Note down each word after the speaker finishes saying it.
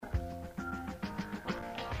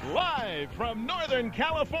Live from Northern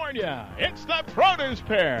California, it's the Produce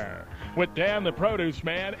Pair with Dan the Produce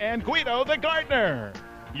Man and Guido the Gardener.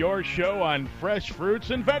 Your show on fresh fruits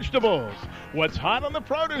and vegetables, what's hot on the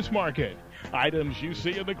produce market, items you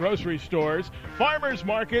see in the grocery stores, farmers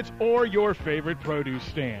markets, or your favorite produce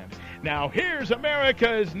stand. Now here's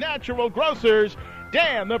America's natural grocers,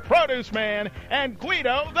 Dan the Produce Man and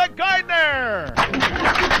Guido the Gardener.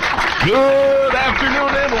 Good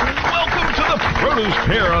afternoon and welcome to the Produce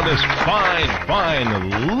Pair on this fine,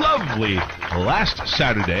 lovely last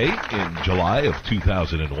Saturday in July of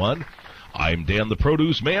 2001. I'm Dan the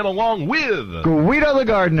Produce Man along with Guido the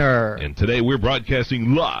Gardener. And today we're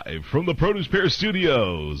broadcasting live from the Produce Pair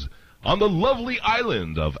studios on the lovely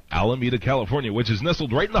island of Alameda, California, which is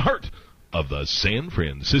nestled right in the heart of the San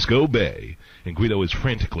Francisco Bay. And Guido is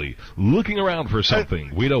frantically looking around for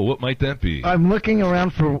something. Guido, what might that be? I'm looking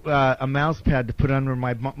around for a mouse pad to put under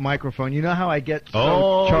my microphone. You know how I get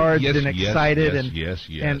so charged and excited,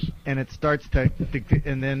 and it starts to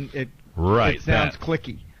and then it sounds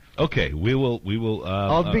clicky. Okay, we will.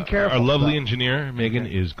 I'll be careful. Our lovely engineer Megan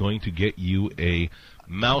is going to get you a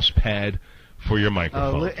mouse pad for your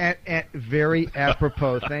microphone. Very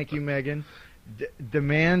apropos. Thank you, Megan.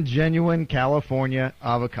 Demand genuine California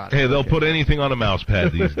avocado. Hey, they'll put anything on a mouse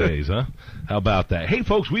pad these days, huh? How about that? Hey,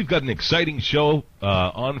 folks, we've got an exciting show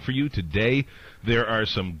on for you today. There are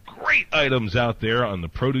some great items out there on the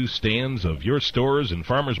produce stands of your stores and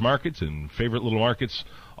farmers markets and favorite little markets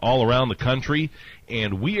all around the country.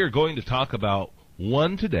 And we are going to talk about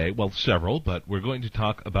one today, well, several, but we're going to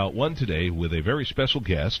talk about one today with a very special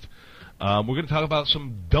guest. We're going to talk about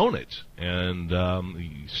some donuts, and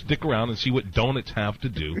stick around and see what donuts have to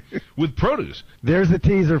do with produce. There's a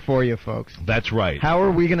teaser for you, folks. That's right. How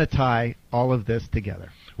are we going to tie all of this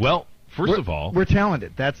together? Well, first of all, we're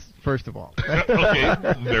talented. That's first of all. Okay,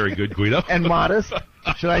 very good, Guido. And modest.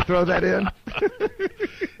 Should I throw that in?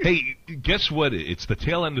 Hey, guess what? It's the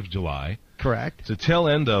tail end of July. Correct. It's the tail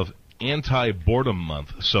end of Anti-Boredom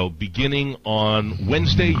Month. So beginning on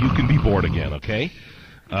Wednesday, you can be bored again, okay?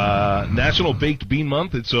 National Baked Bean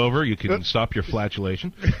Month, it's over. You can stop your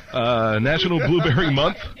flatulation. National Blueberry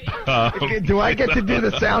Month. Do I get to do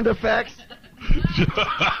the sound effects?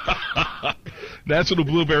 National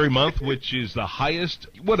Blueberry Month, which is the highest.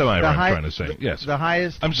 What am I trying to say? Yes. The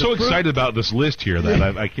highest. I'm so excited about this list here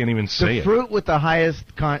that I can't even say it. The fruit with the highest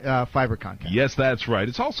fiber content. Yes, that's right.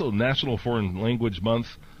 It's also National Foreign Language Month.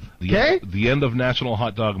 The end of National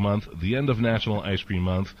Hot Dog Month. The end of National Ice Cream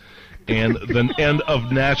Month. And the end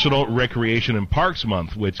of National Recreation and Parks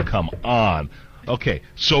Month, which, come on. Okay,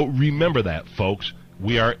 so remember that, folks.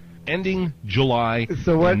 We are ending July.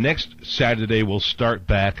 So what? And next Saturday, we'll start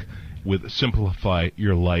back with Simplify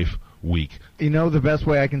Your Life Week. You know the best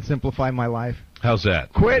way I can simplify my life? How's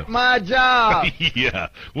that? Quit my job! Yeah,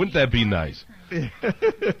 wouldn't that be nice?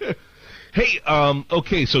 Hey,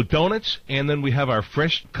 okay, so donuts, and then we have our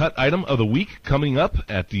fresh cut item of the week coming up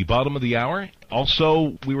at the bottom of the hour.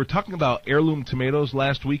 Also, we were talking about heirloom tomatoes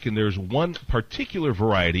last week, and there's one particular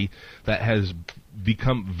variety that has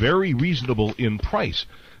become very reasonable in price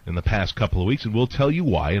in the past couple of weeks, and we'll tell you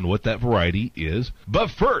why and what that variety is.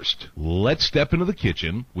 But first, let's step into the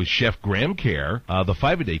kitchen with Chef Graham Kerr, the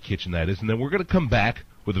 5-A-Day kitchen, that is, and then we're going to come back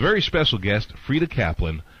with a very special guest, Frieda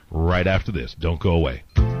Kaplan, right after this. Don't go away.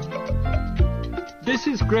 This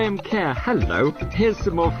is Graham Kerr. Hello. Here's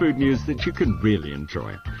some more food news that you can really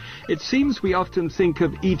enjoy. It seems we often think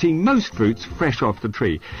of eating most fruits fresh off the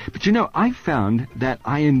tree. But you know, I found that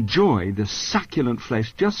I enjoy the succulent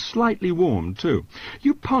flesh just slightly warm too.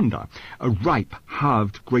 You ponder a ripe,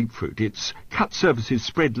 halved grapefruit. Its cut surface is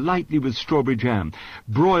spread lightly with strawberry jam,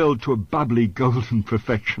 broiled to a bubbly golden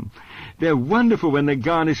perfection. They're wonderful when they're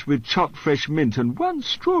garnished with chopped fresh mint and one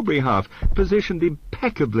strawberry half positioned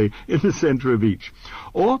impeccably in the center of each.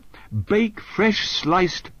 Or bake fresh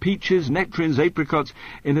sliced peaches, nectarines, apricots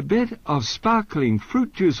in a bit of sparkling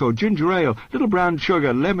fruit juice or ginger ale, little brown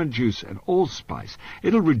sugar, lemon juice, and allspice.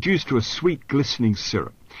 It'll reduce to a sweet, glistening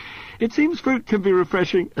syrup. It seems fruit can be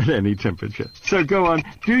refreshing at any temperature. So go on,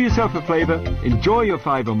 do yourself a favor, enjoy your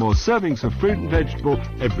 5 or more servings of fruit and vegetable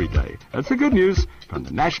every day. That's the good news from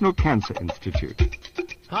the National Cancer Institute.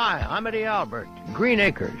 Hi, I'm Eddie Albert. Green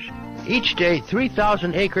Acres. Each day,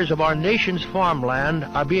 3,000 acres of our nation's farmland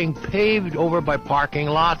are being paved over by parking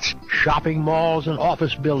lots, shopping malls, and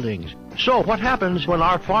office buildings. So what happens when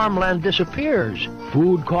our farmland disappears?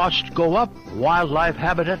 Food costs go up, wildlife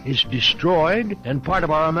habitat is destroyed, and part of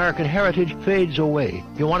our American heritage fades away.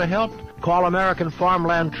 You want to help? Call American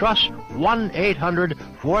Farmland Trust,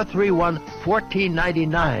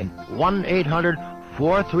 1-800-431-1499.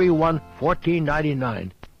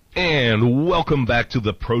 1-800-431-1499. And welcome back to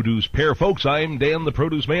the Produce Pair, folks. I'm Dan, the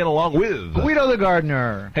Produce Man, along with Guido, the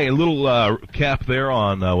Gardener. Hey, a little cap there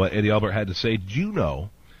on what Eddie Albert had to say. Do you know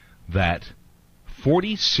that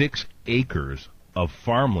 46 acres of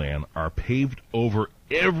farmland are paved over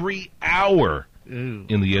every hour in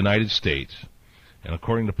the United States? And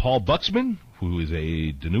according to Paul Buxman, who is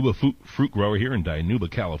a Dinuba fruit grower here in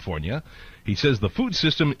Dinuba, California, he says the food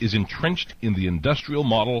system is entrenched in the industrial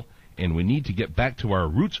model, and we need to get back to our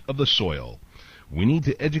roots of the soil. We need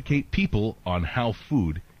to educate people on how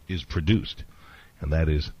food is produced. And that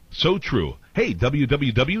is so true. Hey,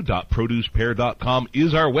 www.producepair.com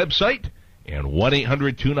is our website, and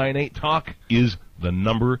 1-800-298-TALK is the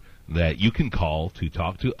number that you can call to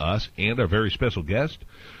talk to us and our very special guest.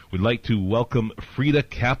 We'd like to welcome Frieda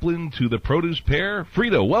Kaplan to the Produce Pair.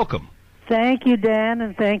 Frieda, welcome. Thank you, Dan,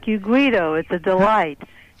 and thank you, Guido. It's a delight.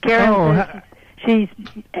 Karen says she's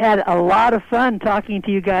had a lot of fun talking to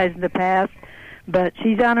you guys in the past, but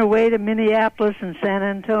she's on her way to Minneapolis and San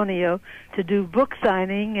Antonio to do book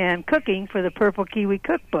signing and cooking for the Purple Kiwi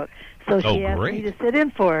Cookbook. So she asked me to sit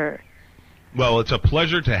in for her. Well, it's a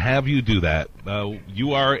pleasure to have you do that.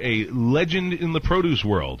 You are a legend in the produce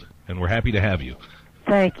world, and we're happy to have you.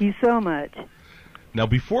 Thank you so much. Now,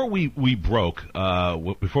 before we broke,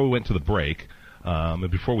 before we went to the break,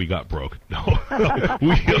 before we got broke. No. What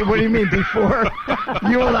do you mean before?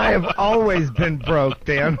 You and I have always been broke,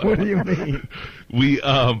 Dan. What do you mean?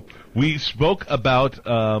 We spoke about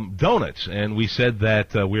donuts, and we said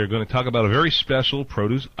that we are going to talk about a very special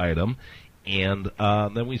produce item, and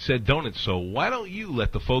then we said donuts. So why don't you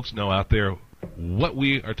let the folks know out there what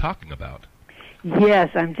we are talking about? Yes,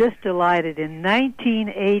 I'm just delighted. In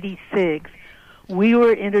 1986, we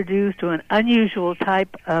were introduced to an unusual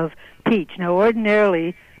type of peach. Now,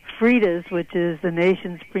 ordinarily, Frieda's, which is the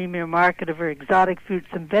nation's premier market of her exotic fruits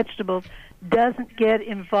and vegetables, doesn't get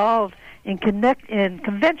involved in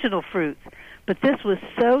conventional fruits. But this was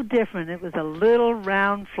so different. It was a little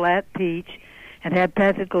round, flat peach and had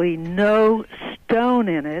practically no stone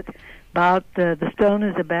in it. The stone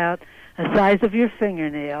is about the size of your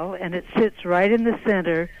fingernail, and it sits right in the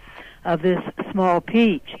center of this small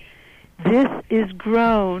peach. This is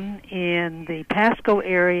grown in the Pasco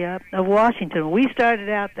area of Washington. We started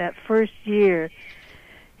out that first year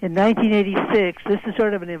in 1986. This is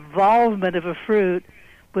sort of an evolvement of a fruit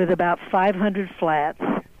with about 500 flats,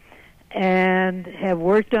 and have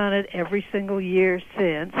worked on it every single year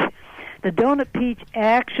since. The donut peach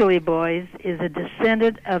actually, boys, is a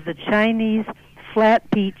descendant of the Chinese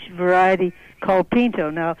flat peach variety called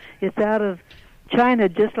Pinto. Now, it's out of China,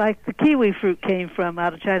 just like the kiwi fruit came from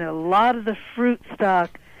out of China. A lot of the fruit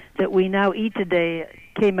stock that we now eat today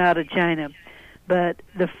came out of China. But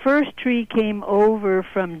the first tree came over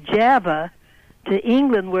from Java to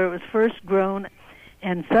England, where it was first grown,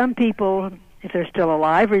 and some people, if they're still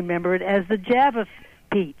alive, remember it as the Java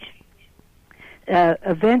peach.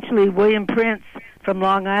 Eventually, William Prince from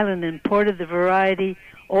Long Island imported the variety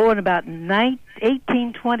in about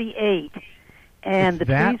 1828, and the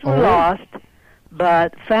trees were lost,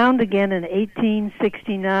 but found again in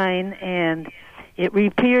 1869, and it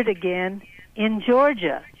reappeared again in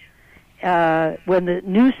Georgia when the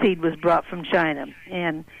new seed was brought from China.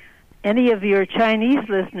 And any of your Chinese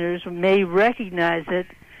listeners may recognize it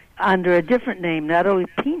under a different name, not only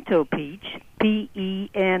Pinto peach,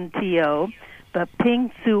 P-E-N-T-O, but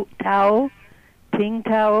Ping Tao,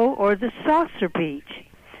 or the saucer peach.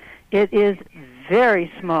 It is very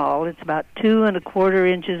small. It's about 2 1/4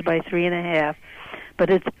 inches by 3 1/2, but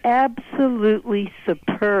it's absolutely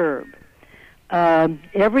superb.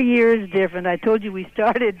 Every year is different. I told you we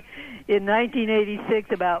started in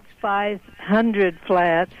 1986 about 500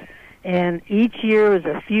 flats, and each year was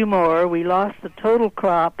a few more. We lost the total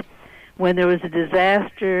crop when there was a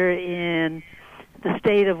disaster in the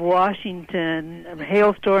state of Washington, a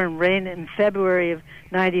hailstorm and rain in February of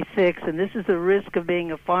 96, and this is the risk of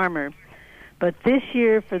being a farmer. But this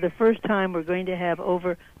year, for the first time, we're going to have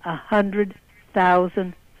over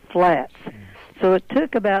 100,000 flats. So it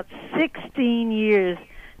took about 16 years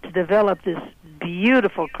to develop this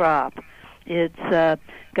beautiful crop. It's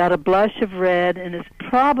got a blush of red, and it's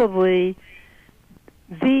probably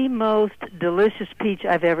the most delicious peach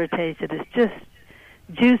I've ever tasted. It's just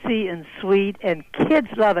juicy and sweet, and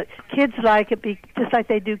kids love it. Kids like it just like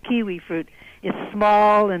they do kiwi fruit. It's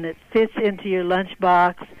small, and it fits into your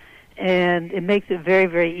lunchbox, and it makes it very,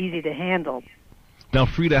 very easy to handle. Now,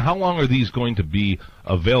 Frieda, how long are these going to be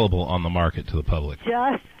available on the market to the public?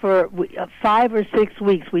 Just for 5 or 6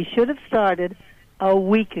 weeks. We should have started a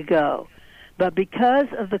week ago. But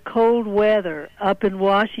because of the cold weather up in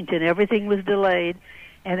Washington, everything was delayed.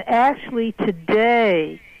 And actually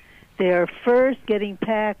today, they're first getting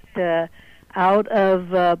packed out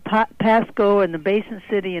of Pasco and the Basin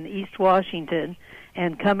City in East Washington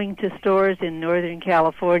and coming to stores in Northern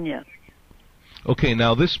California. Okay,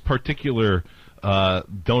 now this particular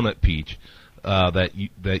donut peach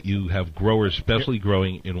that you have growers specially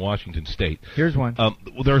growing in Washington State. Here's one.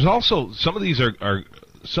 There's also some of these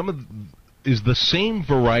is the same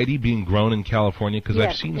variety being grown in California? Because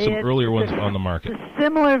I've seen some earlier ones on the market. It's a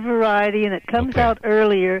similar variety, and it comes out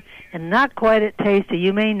earlier and not quite as tasty.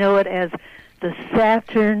 You may know it as the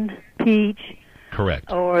Saturn peach.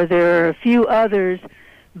 Correct. Or there are a few others,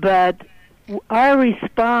 but our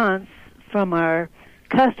response from our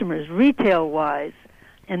customers, retail-wise,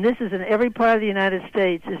 and this is in every part of the United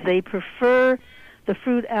States, is they prefer the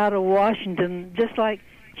fruit out of Washington, just like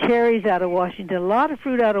cherries out of Washington. A lot of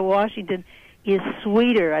fruit out of Washington is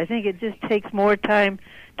sweeter. I think it just takes more time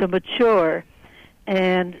to mature.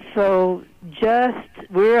 And so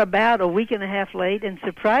we're about a week and a half late, and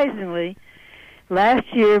surprisingly, last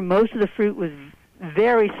year most of the fruit was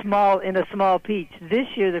very small in a small peach. This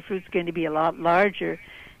year the fruit's going to be a lot larger,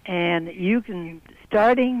 and you can,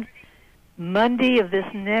 starting Monday of this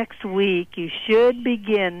next week, you should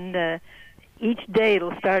begin, each day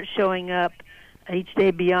it'll start showing up, each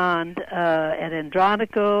day beyond, at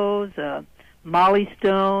Andronico's, Molly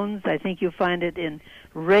Stone's. I think you'll find it in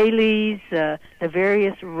Rayleigh's, the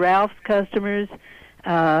various Ralph's customers,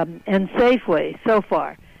 and Safeway so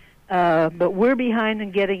far. But we're behind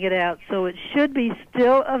in getting it out, so it should be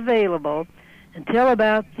still available until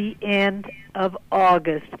about the end of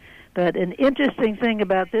August. But an interesting thing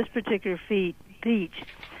about this particular peach,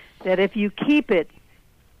 that if you keep it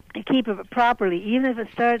properly, even if it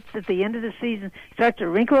starts at the end of the season, starts to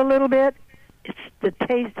wrinkle a little bit, the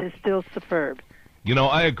taste is still superb. You know,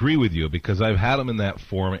 I agree with you because I've had them in that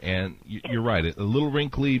form, and you're right. A little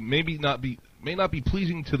wrinkly, may not be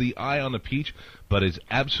pleasing to the eye on the peach, but it's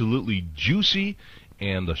absolutely juicy,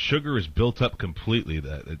 and the sugar is built up completely.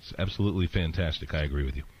 It's absolutely fantastic. I agree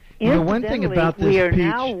with you. You know, one thing about this we are peach,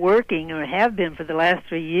 now working, or have been for the last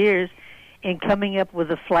 3 years, in coming up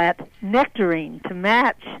with a flat nectarine to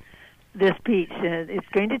match this peach. It's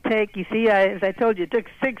going to take, you see, as I told you, it took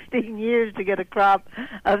 16 years to get a crop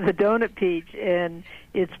of the donut peach, and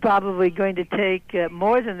it's probably going to take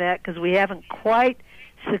more than that because we haven't quite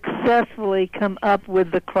successfully come up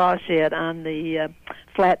with the cross yet on the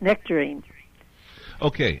flat nectarine.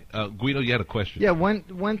 Okay, Guido, you had a question. Yeah,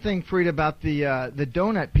 one thing, Frieda, about the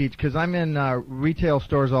donut peach, because I'm in retail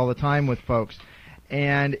stores all the time with folks,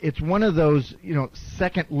 and it's one of those, you know,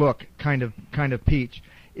 second look kind of peach.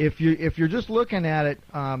 If you're just looking at it,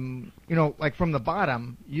 you know, like from the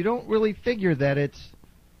bottom, you don't really figure that it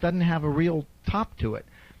doesn't have a real top to it.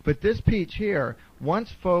 But this peach here,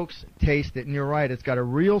 once folks taste it, and you're right, it's got a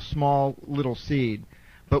real small little seed,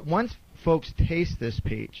 but once folks taste this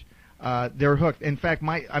peach, they're hooked. In fact,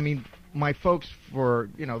 my folks, for,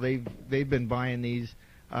 you know, they've been buying these,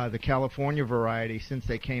 the California variety since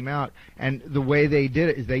they came out, and the way they did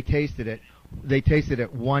it is they tasted it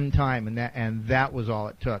one time, and that was all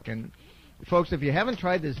it took. And folks, if you haven't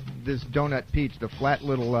tried this donut peach, the flat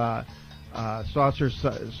little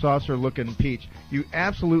saucer-looking peach, you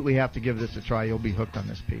absolutely have to give this a try. You'll be hooked on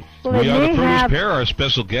this peach. Well, we are the Produce Pair. Our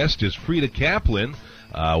special guest is Frieda Kaplan.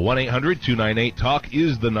 1-800-298-TALK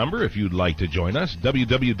is the number if you'd like to join us.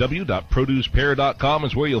 www.producepair.com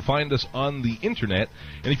is where you'll find us on the internet.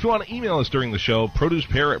 And if you want to email us during the show,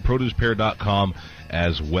 producepair@producepair.com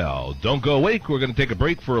as well. Don't go away. We're going to take a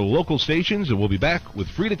break for local stations, and we'll be back with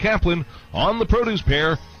Frieda Kaplan on the Produce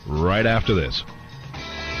Pair right after this.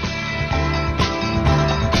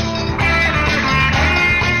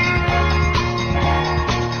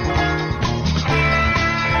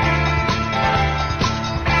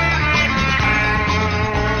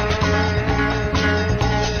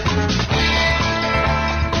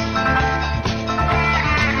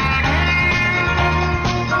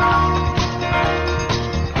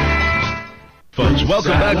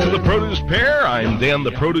 Welcome back to the Produce Pair. I'm Dan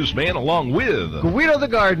the Produce Man, along with Guido the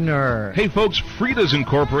Gardener. Hey folks, Frieda's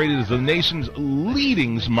Incorporated is the nation's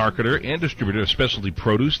leading marketer and distributor of specialty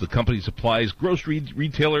produce. The company supplies grocery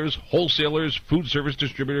retailers, wholesalers, food service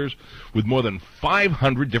distributors with more than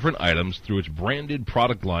 500 different items through its branded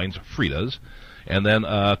product lines, Frieda's. And then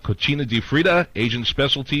Cucina di Frieda, Asian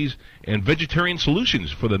specialties, and vegetarian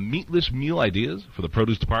solutions for the meatless meal ideas for the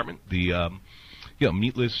produce department. The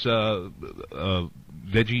meatless veggie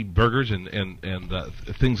burgers and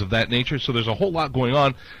things of that nature. So there's a whole lot going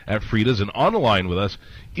on at Frieda's. And on the line with us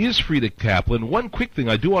is Frieda Kaplan. One quick thing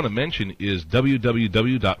I do want to mention is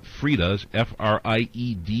www.friedas,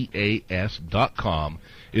 Friedas.com,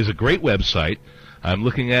 is a great website. I'm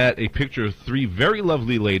looking at a picture of three very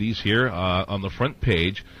lovely ladies here on the front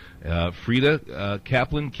page. Frieda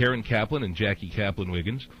Kaplan, Karen Kaplan, and Jackie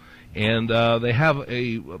Kaplan-Wiggins. And they have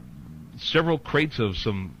several crates of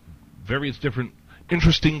some various different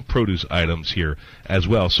interesting produce items here as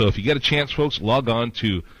well. So if you get a chance, folks, log on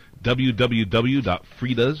to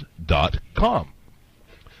www.friedas.com.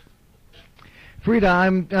 Frieda,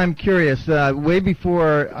 I'm curious. Way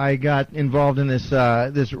before I got involved in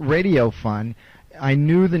this radio fun, I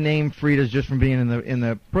knew the name Frieda's just from being in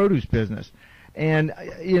the produce business, and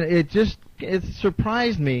it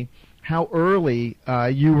surprised me how early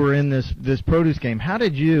you were in this produce game. How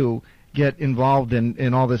did you get involved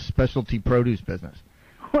in all this specialty produce business?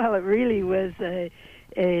 Well, it really was a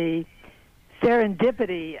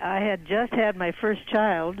serendipity. I had just had my first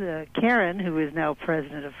child, Karen, who is now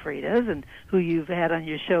president of Frieda's and who you've had on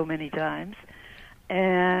your show many times,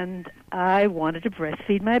 and I wanted to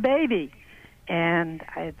breastfeed my baby. And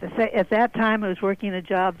at that time, I was working a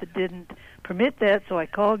job that didn't permit that, so I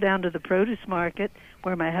called down to the produce market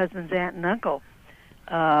where my husband's aunt and uncle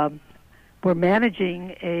were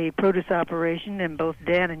managing a produce operation, and both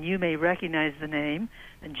Dan and you may recognize the name,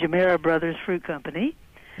 the Jumeirah Brothers Fruit Company.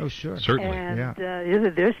 Oh, sure. Certainly. And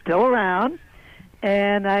they're still around.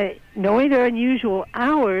 And knowing their unusual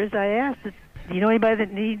hours, I asked, do you know anybody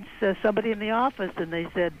that needs somebody in the office? And they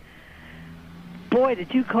said, boy,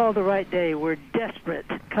 did you call the right day. We're desperate.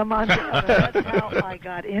 Come on down. That's how I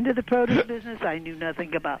got into the produce business. I knew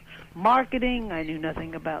nothing about marketing. I knew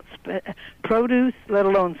nothing about produce, let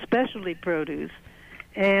alone specialty produce.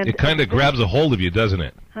 And it kind of grabs a hold of you, doesn't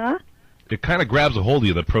it? Huh? It kind of grabs a hold of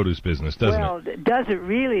you, the produce business, doesn't it? Well, does it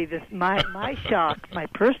really? My shock, my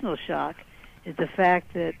personal shock, is the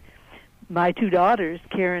fact that my two daughters,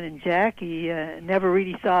 Karen and Jackie, never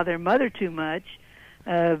really saw their mother too much.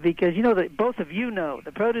 Because, both of you know,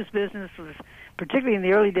 the produce business was, particularly in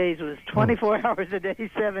the early days, was 24 hours a day,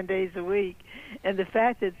 7 days a week. And the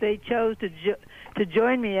fact that they chose to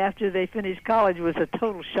join me after they finished college was a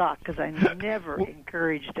total shock because I never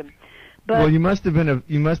encouraged them. But, you must have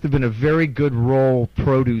been a very good role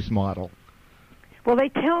produce model. Well, they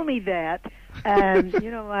tell me that, and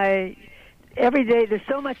every day there's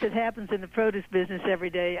so much that happens in the produce business every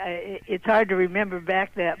day. It's hard to remember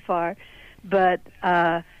back that far. But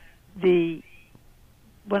when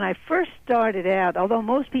I first started out, although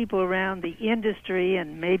most people around the industry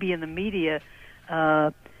and maybe in the media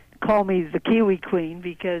call me the Kiwi Queen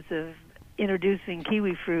because of introducing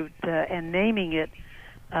kiwi fruit and naming it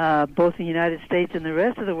both in the United States and the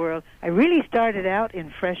rest of the world, I really started out in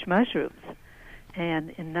fresh mushrooms. And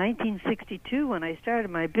in 1962, when I started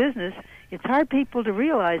my business, it's hard people to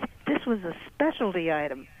realize this was a specialty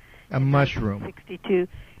item. A mushroom. 1962.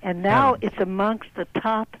 And now it's amongst the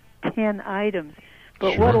top 10 items.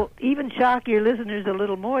 But Sure. what'll even shock your listeners a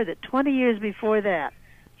little more, that 20 years before that,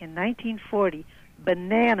 in 1940,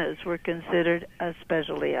 bananas were considered a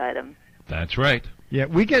specialty item. That's right. Yeah,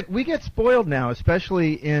 we get spoiled now,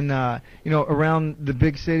 especially in around the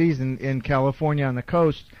big cities in California on the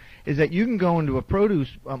coast, is that you can go into a produce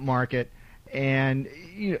market and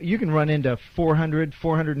you can run into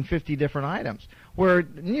 450 different items. Where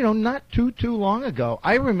not too long ago,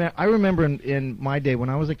 I remember in my day when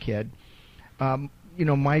I was a kid,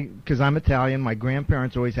 because I'm Italian, my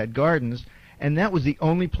grandparents always had gardens, and that was the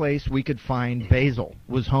only place we could find basil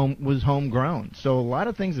was homegrown. So a lot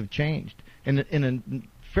of things have changed in a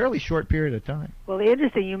fairly short period of time. Well,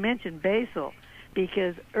 interesting you mentioned basil,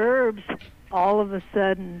 because herbs all of a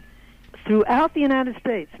sudden throughout the United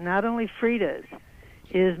States, not only Frieda's,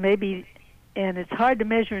 is maybe. And it's hard to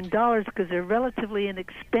measure in dollars because they're relatively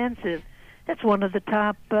inexpensive. That's one of the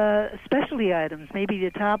top specialty items, maybe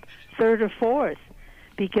the top third or fourth,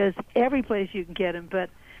 because every place you can get them. But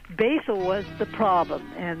basil was the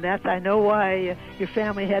problem, and I know why your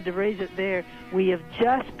family had to raise it there. We have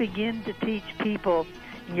just begun to teach people,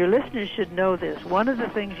 and your listeners should know this. One of the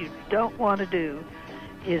things you don't want to do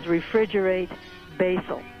is refrigerate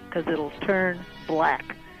basil because it'll turn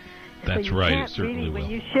black. That's so right, it certainly will.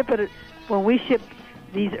 When we ship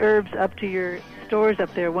these herbs up to your stores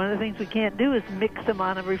up there, one of the things we can't do is mix them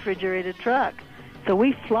on a refrigerated truck. So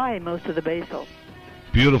we fly most of the basil.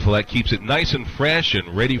 Beautiful. That keeps it nice and fresh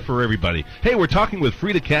and ready for everybody. Hey, we're talking with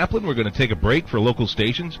Frieda Kaplan. We're going to take a break for local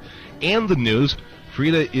stations and the news.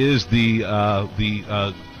 Frieda is the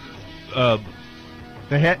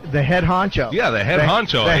head honcho. Yeah, the head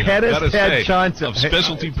honcho. The head honcho of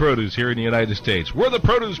specialty produce here in the United States. We're the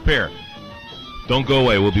Produce Pair. Don't go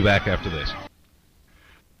away. We'll be back after this.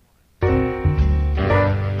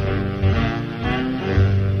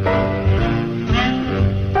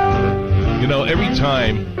 Every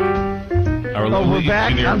time we're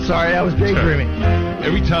back. I'm sorry, I was daydreaming.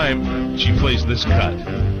 Every time she plays this cut,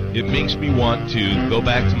 it makes me want to go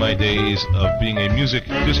back to my days of being a music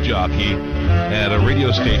disc jockey at a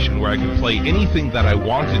radio station where I could play anything that I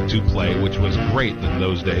wanted to play, which was great in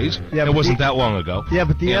those days. Yeah, it wasn't that long ago. Yeah,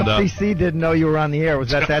 but the FCC didn't know you were on the air. Was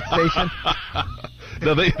that station?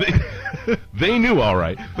 No, they knew all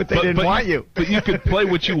right. But they didn't want you. But you could play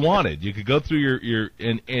what you wanted. You could go through your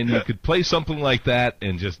and you could play something like that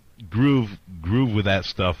and just groove with that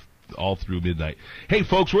stuff all through midnight. Hey,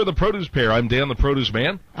 folks, we're the Produce Pair. I'm Dan the Produce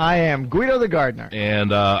Man. I am Guido the Gardener.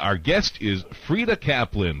 And our guest is Frieda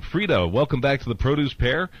Kaplan. Frieda, welcome back to the Produce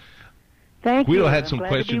Pair. Thank you. Guido had some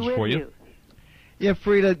questions for you. Yeah,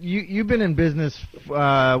 Frieda, you've been in business,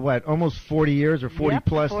 almost 40 years or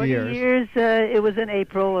 40-plus 40 years? years. It was in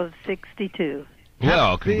April of '62.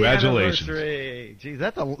 Well, congratulations! Geez,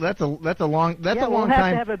 that's a long we'll time.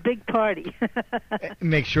 Have to have a big party.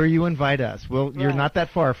 Make sure you invite us. You're not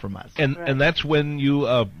that far from us. And that's when you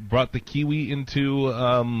brought the kiwi into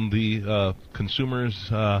the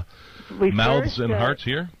consumers' mouths and hearts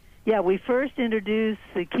here. Yeah, we first introduced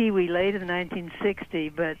the kiwi late in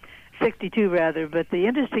 1962 rather. But the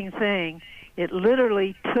interesting thing, it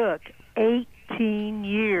literally took 18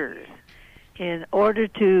 years in order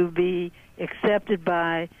to be accepted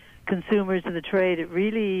by consumers in the trade. It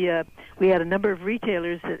really, we had a number of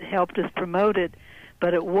retailers that helped us promote it,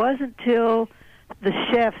 but it wasn't till the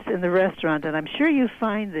chefs in the restaurant, and I'm sure you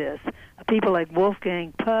find this, people like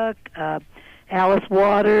Wolfgang Puck, Alice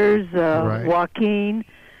Waters, Joaquin,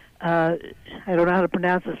 I don't know how to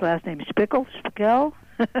pronounce his last name, Spickel?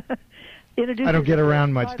 I don't get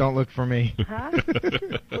around much. Don't look for me. Huh?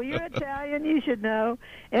 Well, you're Italian. You should know.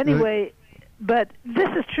 Anyway, but this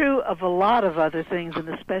is true of a lot of other things in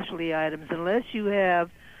the specialty items. Unless you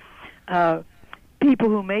have people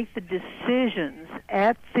who make the decisions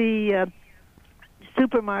at the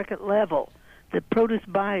supermarket level, the produce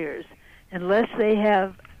buyers, unless they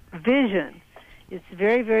have vision, it's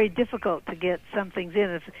very, very difficult to get some things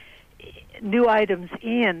in, new items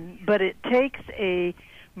in. But it takes a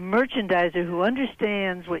merchandiser who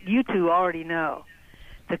understands what you two already know.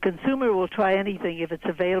 The consumer will try anything if it's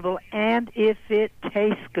available and if it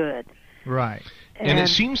tastes good. Right. And it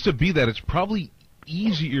seems to be that it's probably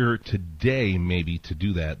easier today maybe to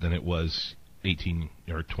do that than it was 18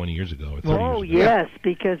 or 20 years ago. Or 30 years ago. Yes,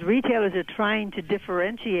 because retailers are trying to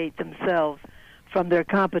differentiate themselves from their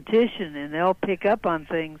competition, and they'll pick up on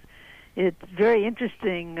things. It's very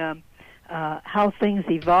interesting how things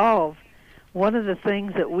evolve. One of the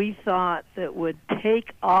things that we thought that would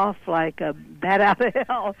take off like a bat out of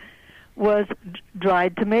hell was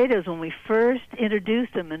dried tomatoes when we first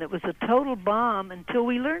introduced them, and it was a total bomb until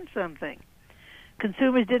we learned something.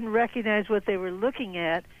 Consumers didn't recognize what they were looking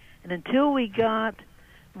at, and until we got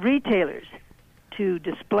retailers to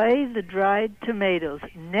display the dried tomatoes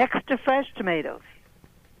next to fresh tomatoes,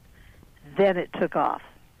 then it took off.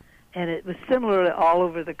 And it was similar all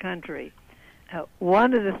over the country.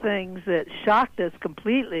 One of the things that shocked us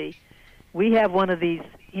completely, we have one of these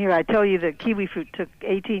here. I tell you that kiwi fruit took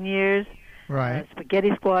 18 years. Right.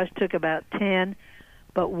 Spaghetti squash took about 10.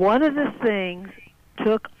 But one of the things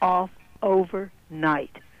took off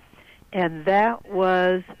overnight, and that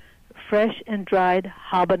was fresh and dried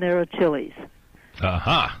habanero chilies.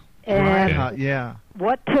 Uh-huh. And yeah.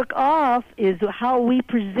 What took off is how we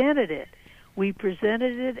presented it. We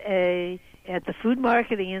presented it at the Food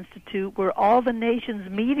Marketing Institute, where all the nation's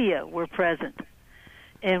media were present.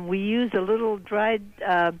 And we used a little dried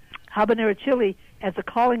habanero chili as a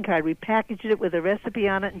calling card. We packaged it with a recipe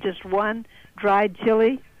on it and just one dried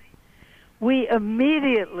chili. We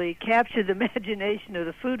immediately captured the imagination of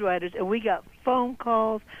the food writers, and we got phone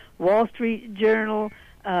calls, Wall Street Journal,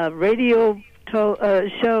 radio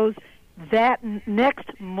shows that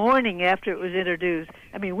next morning after it was introduced.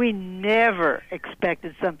 I mean, we never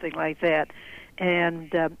expected something like that.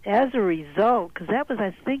 And as a result, because that was,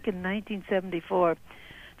 I think, in 1974,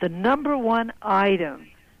 the number one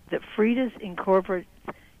item that Frieda's incorporated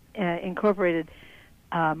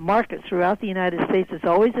markets throughout the United States is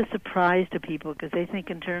always a surprise to people because they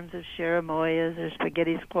think in terms of cherimoyas or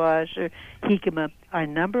spaghetti squash or jicama. Our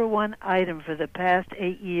number one item for the past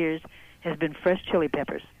 8 years has been fresh chili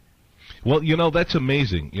peppers. Well, that's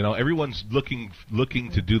amazing. Everyone's looking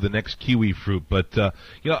to do the next kiwi fruit, but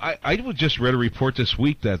I just read a report this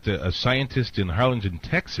week that a scientist in Harlingen,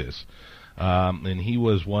 Texas, and he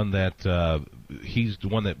was one that he's the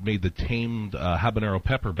one that made the tamed habanero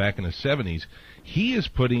pepper back in the 70s. He is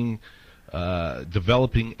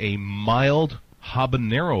developing a mild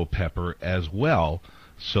habanero pepper as well,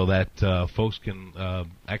 so that folks can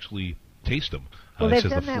actually taste them. Well, they've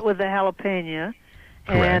done that with the jalapeno,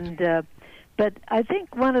 Correct. and but I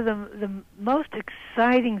think one of the most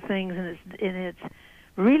exciting things, and it's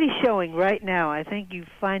really showing right now, I think you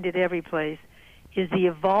find it every place, is the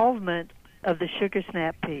evolvement of the sugar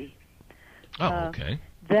snap pea. Oh, okay.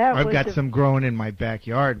 I've got some growing in my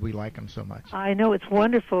backyard. We like them so much. I know, it's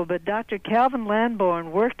wonderful, but Dr. Calvin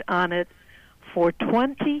Lamborn worked on it for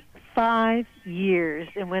 25 years,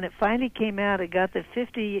 and when it finally came out, it got the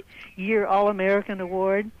 50-year All-American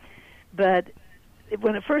Award, but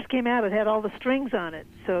when it first came out, it had all the strings on it.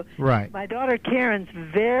 So my daughter Karen's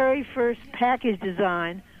very first package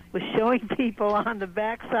design was showing people on the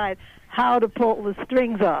backside how to pull the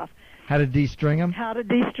strings off. How to de-string them? How to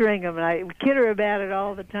de-string them. And I kid her about it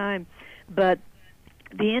all the time. But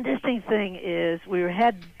the interesting thing is we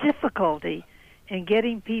had difficulty in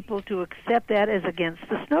getting people to accept that as against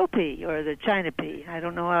the snow pea or the China pea. I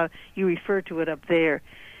don't know how you refer to it up there.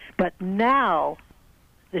 But now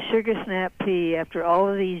the sugar snap pea, after all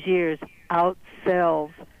of these years,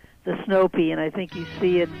 outsells the snow pea. And I think you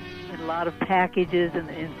see it in a lot of packages and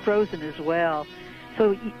frozen as well.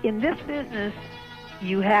 So in this business,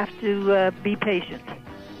 you have to be patient.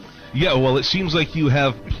 Yeah, well, it seems like you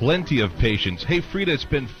have plenty of patience. Hey, Frieda, it's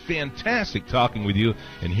been fantastic talking with you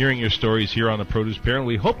and hearing your stories here on the Produce Pair, and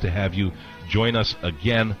we hope to have you join us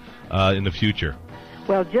again in the future.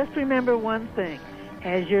 Well, just remember one thing.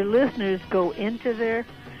 As your listeners go into their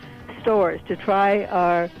stores to try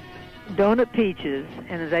our donut peaches,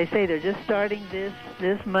 and as I say, they're just starting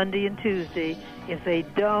this Monday and Tuesday, if they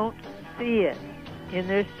don't see it in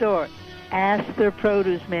their store, ask their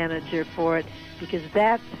produce manager for it, because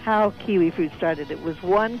that's how kiwi fruit started. It was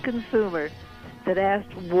one consumer that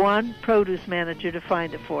asked one produce manager to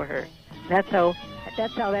find it for her. That's how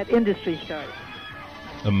that industry started.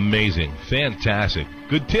 Amazing. Fantastic.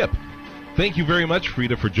 Good tip. Thank you very much,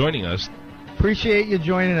 Frieda, for joining us. Appreciate you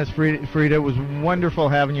joining us, Frieda. It was wonderful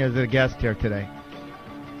having you as a guest here today.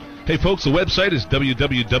 Hey, folks, the website is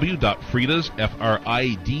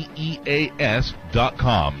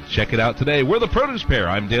www.friedas.com. Check it out today. We're the Produce Pair.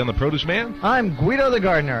 I'm Dan the Produce Man. I'm Guido the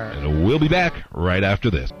Gardener. And we'll be back right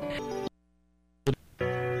after this.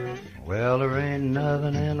 Well, there ain't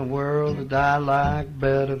nothing in the world that I like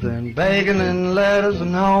better than bacon and lettuce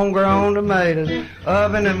and homegrown tomatoes.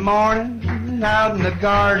 Up in the morning, out in the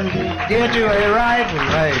garden, get you a rifle,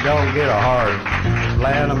 hey, don't get a heart.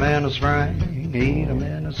 Plant them in the spring. Eat 'em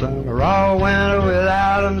in the summer, all winter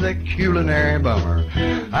without 'em's a culinary bummer.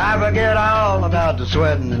 I forget all about the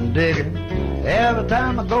sweating and digging every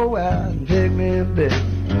time I go out and pick me a bit.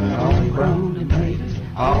 Homegrown tomatoes,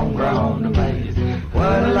 homegrown tomatoes.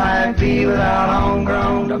 What'd life be without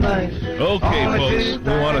homegrown tomatoes? Okay, folks,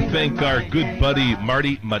 we want to thank our good buddy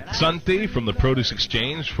Marty Mazzante from the Produce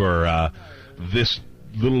Exchange for this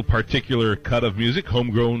little particular cut of music,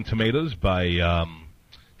 Homegrown Tomatoes by,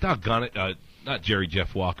 doggone it, not Jerry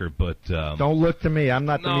Jeff Walker, but... Don't look to me. I'm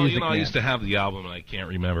not the music man. I used to have the album, and I can't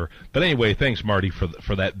remember. But anyway, thanks, Marty,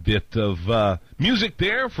 for that bit of music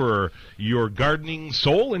there for your gardening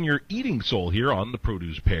soul and your eating soul here on the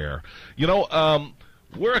Produce Pair. You know,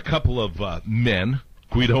 we're a couple of men,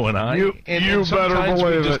 Guido and I, and sometimes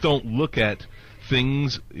we just don't look at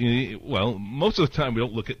things. Well, most of the time we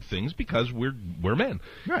don't look at things because we're men,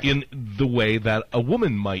 in the way that a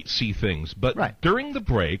woman might see things. But during the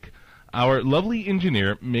break, our lovely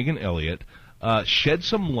engineer, Megan Elliott, shed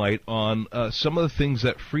some light on some of the things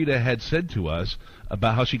that Frieda had said to us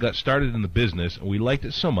about how she got started in the business, and we liked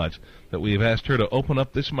it so much that we have asked her to open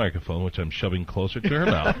up this microphone, which I'm shoving closer to her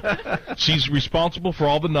mouth. She's responsible for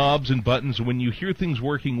all the knobs and buttons. When you hear things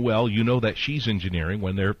working well, you know that she's engineering.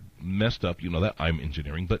 When they're messed up, you know that I'm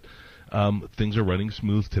engineering. But things are running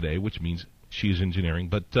smooth today, which means she's engineering.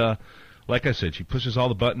 But like I said, she pushes all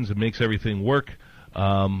the buttons and makes everything work.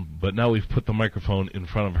 But now we've put the microphone in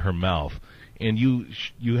front of her mouth. And you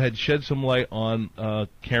had shed some light on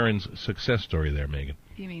Karen's success story there, Megan.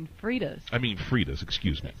 You mean Frieda's? I mean Frieda's,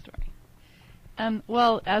 excuse me. Story.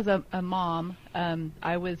 Well, as a mom,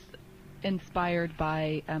 I was inspired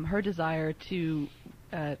by her desire to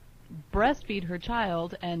breastfeed her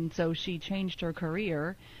child, and so she changed her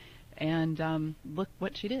career, and look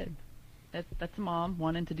what she did. That's a mom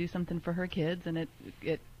wanting to do something for her kids, and it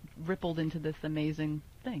rippled into this amazing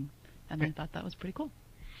thing, and I thought that was pretty cool.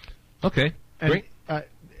 Okay, great.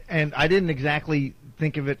 And I didn't exactly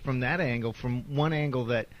think of it from that angle. From one angle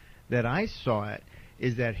that I saw it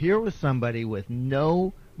is that here was somebody with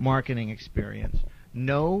no marketing experience,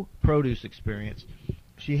 no produce experience.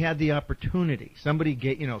 She had the opportunity. Somebody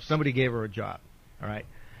gave her a job, all right,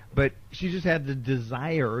 but she just had the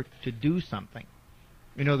desire to do something.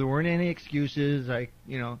 You know, there weren't any excuses. I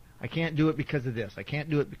I can't do it because of this. I can't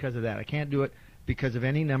do it because of that. I can't do it because of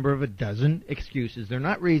any number of a dozen excuses. They're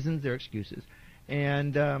not reasons, they're excuses.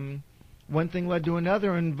 And one thing led to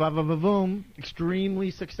another, and boom,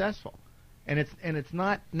 extremely successful. And it's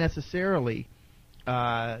not necessarily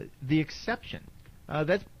the exception.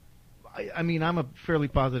 I mean, I'm a fairly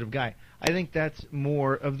positive guy. I think that's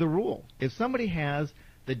more of the rule. If somebody has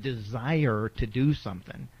the desire to do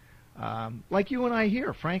something, like you and I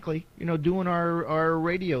here, frankly, doing our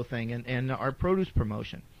radio thing and our produce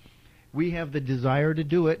promotion, we have the desire to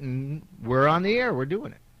do it, and we're on the air. We're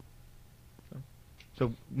doing it.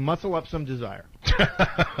 So muscle up some desire.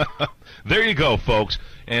 There you go, folks.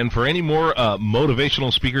 And for any more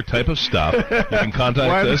motivational speaker type of stuff, you can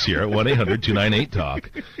contact us here at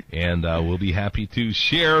 1-800-298-TALK, and we'll be happy to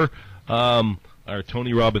share our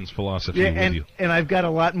Tony Robbins philosophy with you. And I've got a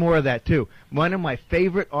lot more of that, too. One of my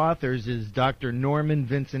favorite authors is Dr. Norman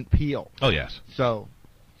Vincent Peale. Oh, yes. So,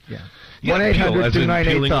 yeah. Yeah, 1-800-298-TALK. As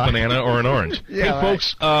in peeling a banana or an orange. Yeah, hey,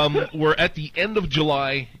 folks, we're at the end of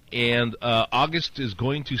July, and August is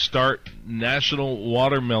going to start National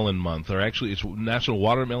Watermelon Month. Or actually, it's National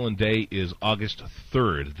Watermelon Day is August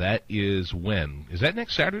 3rd. That is when? Is that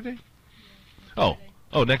next Saturday? Oh,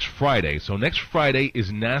 next Friday. So next Friday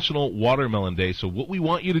is National Watermelon Day. So what we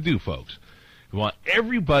want you to do, folks, we want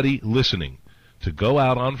everybody listening to go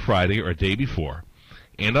out on Friday or a day before,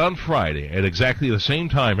 and on Friday at exactly the same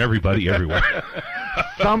time, everybody everywhere.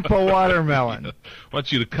 Thump a watermelon. I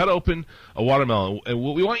want you to cut open a watermelon. And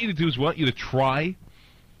what we want you to do is we want you to try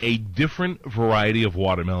a different variety of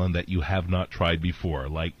watermelon that you have not tried before.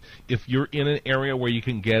 Like if you're in an area where you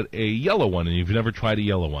can get a yellow one and you've never tried a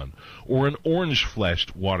yellow one, or an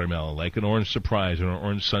orange-fleshed watermelon, like an orange surprise or an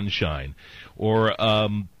orange sunshine, or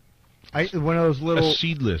one of those little a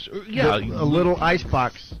seedless, a little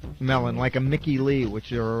icebox melon, like a Mickey Lee,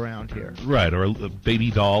 which are around here. Right, or a baby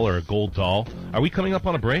doll or a gold doll. Are we coming up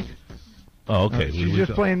on a break? Oh, okay. She's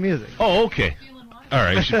just playing music. Oh, okay. All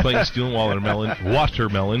right, she's playing Stealing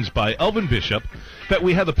Watermelons by Elvin Bishop. But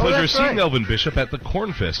we had the pleasure of seeing Elvin Bishop at the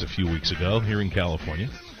Corn Fest a few weeks ago here in California.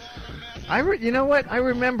 You know what? I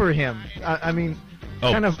remember him.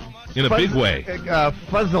 Kind of in a big way.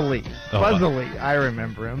 Fuzzily. I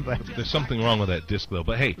remember him. But there's something wrong with that disc, though.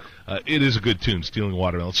 But hey, it is a good tune, Stealing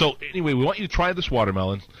Watermelon. So anyway, we want you to try this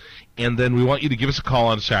watermelon, and then we want you to give us a call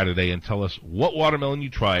on Saturday and tell us what watermelon you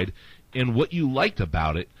tried and what you liked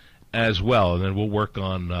about it as well. And then we'll work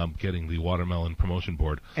on getting the watermelon promotion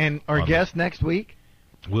board. And our guest next week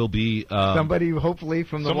will be somebody hopefully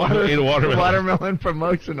from the watermelon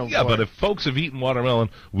promotional board. Yeah, but if folks have eaten watermelon,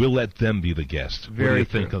 we'll let them be the guest. What do you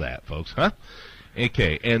think of that, folks? Huh?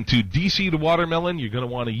 Okay, and to de-seed a watermelon, you're going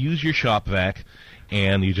to want to use your shop vac,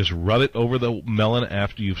 and you just rub it over the melon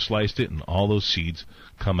after you've sliced it, and all those seeds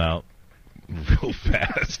come out real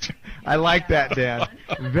fast. I like that, Dan.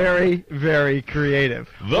 Very, very creative.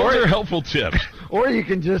 Those are helpful tips. Or you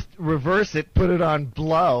can just reverse it, put it on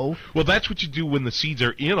blow. Well, that's what you do when the seeds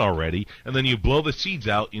are in already, and then you blow the seeds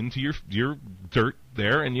out into your dirt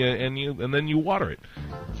there, and then you water it.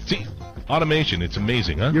 See, automation, it's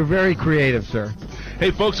amazing, huh? You're very creative, sir.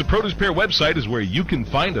 Hey, folks, the Produce Pair website is where you can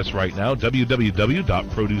find us right now,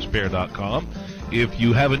 www.producepair.com. If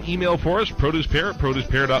you have an email for us, producepair at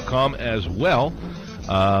producepair.com as well.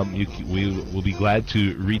 We will be glad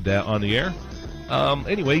to read that on the air.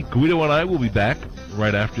 Anyway, Guido and I will be back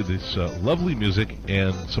right after this lovely music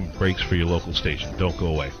and some breaks for your local station. Don't go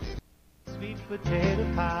away. Sweet potato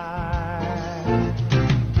pie.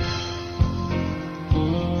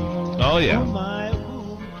 Oh, yeah.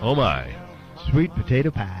 Oh, my. Sweet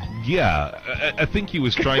potato pie. Yeah, I think he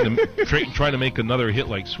was trying to make another hit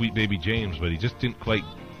like Sweet Baby James, but he just didn't quite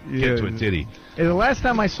get to it, did he? And the last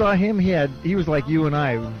time I saw him, he was like you and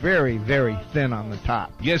I, very, very thin on the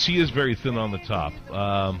top. Yes, he is very thin on the top.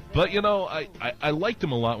 But, I liked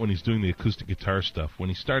him a lot when he's doing the acoustic guitar stuff. When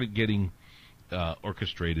he started getting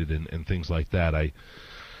orchestrated and things like that, I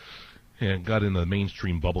got into the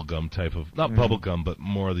mainstream bubblegum type of, not bubblegum, but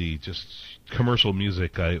more the just commercial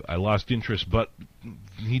music. I lost interest, but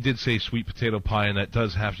he did say sweet potato pie, and that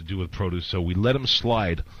does have to do with produce, so we let him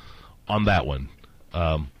slide on that one.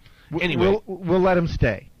 Anyway. We'll let him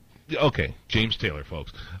stay. Okay, James Taylor,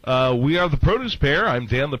 folks. We are the Produce Pair. I'm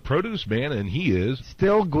Dan the Produce Man, and he is...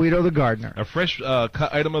 Still Guido the Gardener. A fresh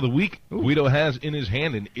cut item of the week Guido has in his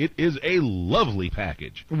hand, and it is a lovely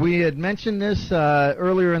package. We had mentioned this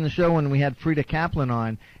earlier in the show when we had Frieda Kaplan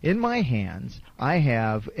on. In my hands, I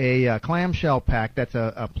have a clamshell pack that's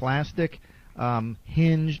a plastic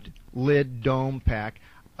hinged lid dome pack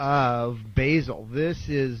of basil. This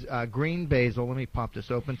is green basil. Let me pop this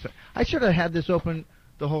open. So I should have had this open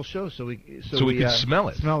the whole show, so we can smell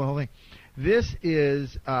it. Smell the whole thing. This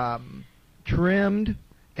is trimmed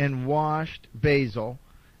and washed basil.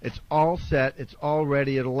 It's all set. It's all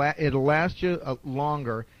ready. It'll last you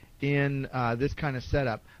longer in this kind of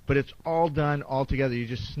setup, but it's all done all together. You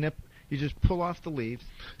just pull off the leaves.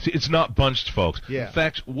 See, it's not bunched, folks. Yeah. In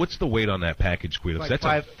fact, what's the weight on that package, Guido? Like That's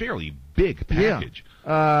a fairly big package.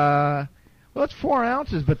 Yeah. Well, it's 4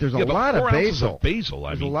 ounces, but there's a lot of basil. There's a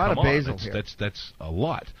lot of basil here. That's a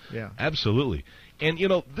lot. Yeah. Absolutely. And,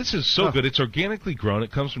 this is so good. It's organically grown.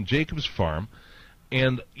 It comes from Jacob's Farm.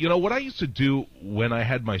 And, what I used to do when I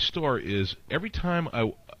had my store is every time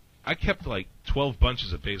I kept like 12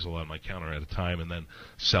 bunches of basil on my counter at a time and then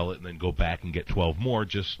sell it and then go back and get 12 more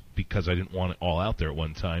just because I didn't want it all out there at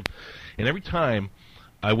one time. And every time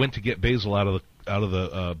I went to get basil out of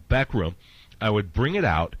the back room, I would bring it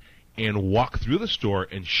out and walk through the store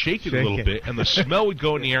and shake it a little bit, and the smell would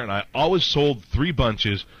go in the air, and I always sold 3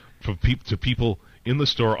 bunches to people in the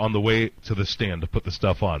store on the way to the stand to put the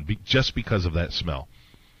stuff on, just because of that smell.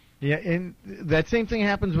 Yeah, and that same thing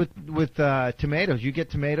happens with tomatoes. You get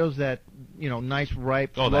tomatoes that, nice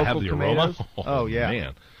ripe local that have the tomatoes. aroma? Oh, yeah.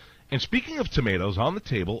 Man. And speaking of tomatoes, on the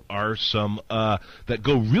table are some that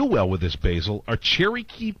go real well with this basil, are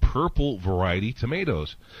Cherokee Purple variety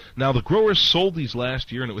tomatoes. Now, the growers sold these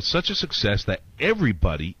last year, and it was such a success that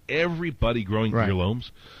everybody growing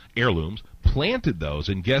heirlooms, planted those,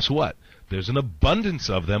 and guess what? There's an abundance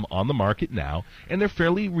of them on the market now, and they're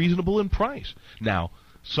fairly reasonable in price. Now,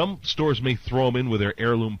 some stores may throw them in with their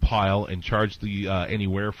heirloom pile and charge the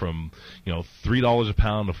anywhere from $3 a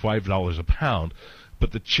pound to $5 a pound.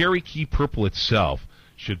 But the Cherokee Purple itself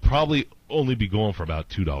should probably only be going for about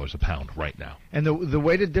 $2 a pound right now. And the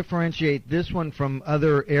way to differentiate this one from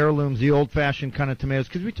other heirlooms, the old-fashioned kind of tomatoes,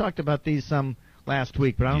 because we talked about these some last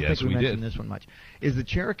week, but I don't think we mentioned this one much, is the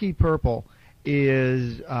Cherokee Purple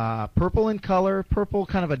is purple in color, purple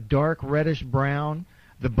kind of a dark reddish-brown,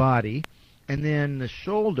 the body. And then the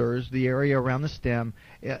shoulders, the area around the stem,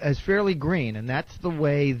 is fairly green, and that's the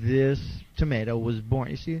way this tomato was born.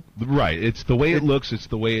 You see? Right. It's the way it looks. It's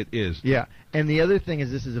the way it is. Yeah. And the other thing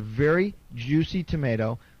is this is a very juicy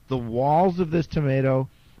tomato. The walls of this tomato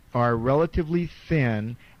are relatively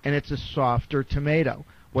thin, and it's a softer tomato.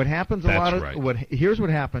 What happens here's what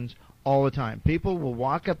happens all the time. People will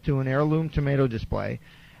walk up to an heirloom tomato display,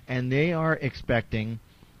 and they are expecting,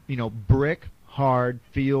 brick hard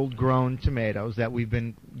field-grown tomatoes that we've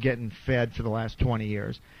been getting fed for the last 20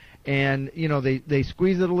 years. And, they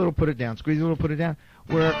squeeze it a little, put it down, squeeze it a little, put it down,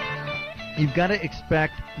 where you've got to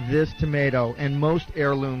expect this tomato and most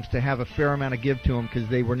heirlooms to have a fair amount of give to them because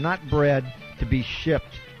they were not bred to be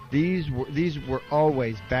shipped. These were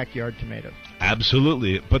always backyard tomatoes.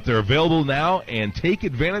 Absolutely, but they're available now, and take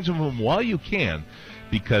advantage of them while you can,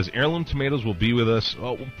 because heirloom tomatoes will be with us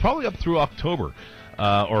probably up through October.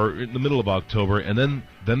 Or in the middle of October, and then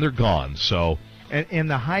they're gone. So, and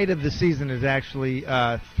the height of the season is actually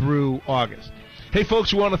through August. Hey,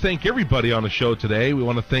 folks, we want to thank everybody on the show today. We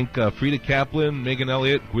want to thank Frieda Kaplan, Megan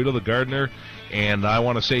Elliott, Guido the Gardener, and I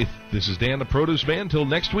want to say this is Dan the Produce Man. Until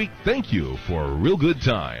next week, thank you for a real good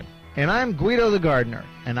time. And I'm Guido the Gardener,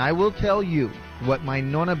 and I will tell you what my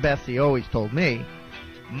Nonna Bessie always told me.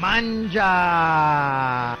 Manja!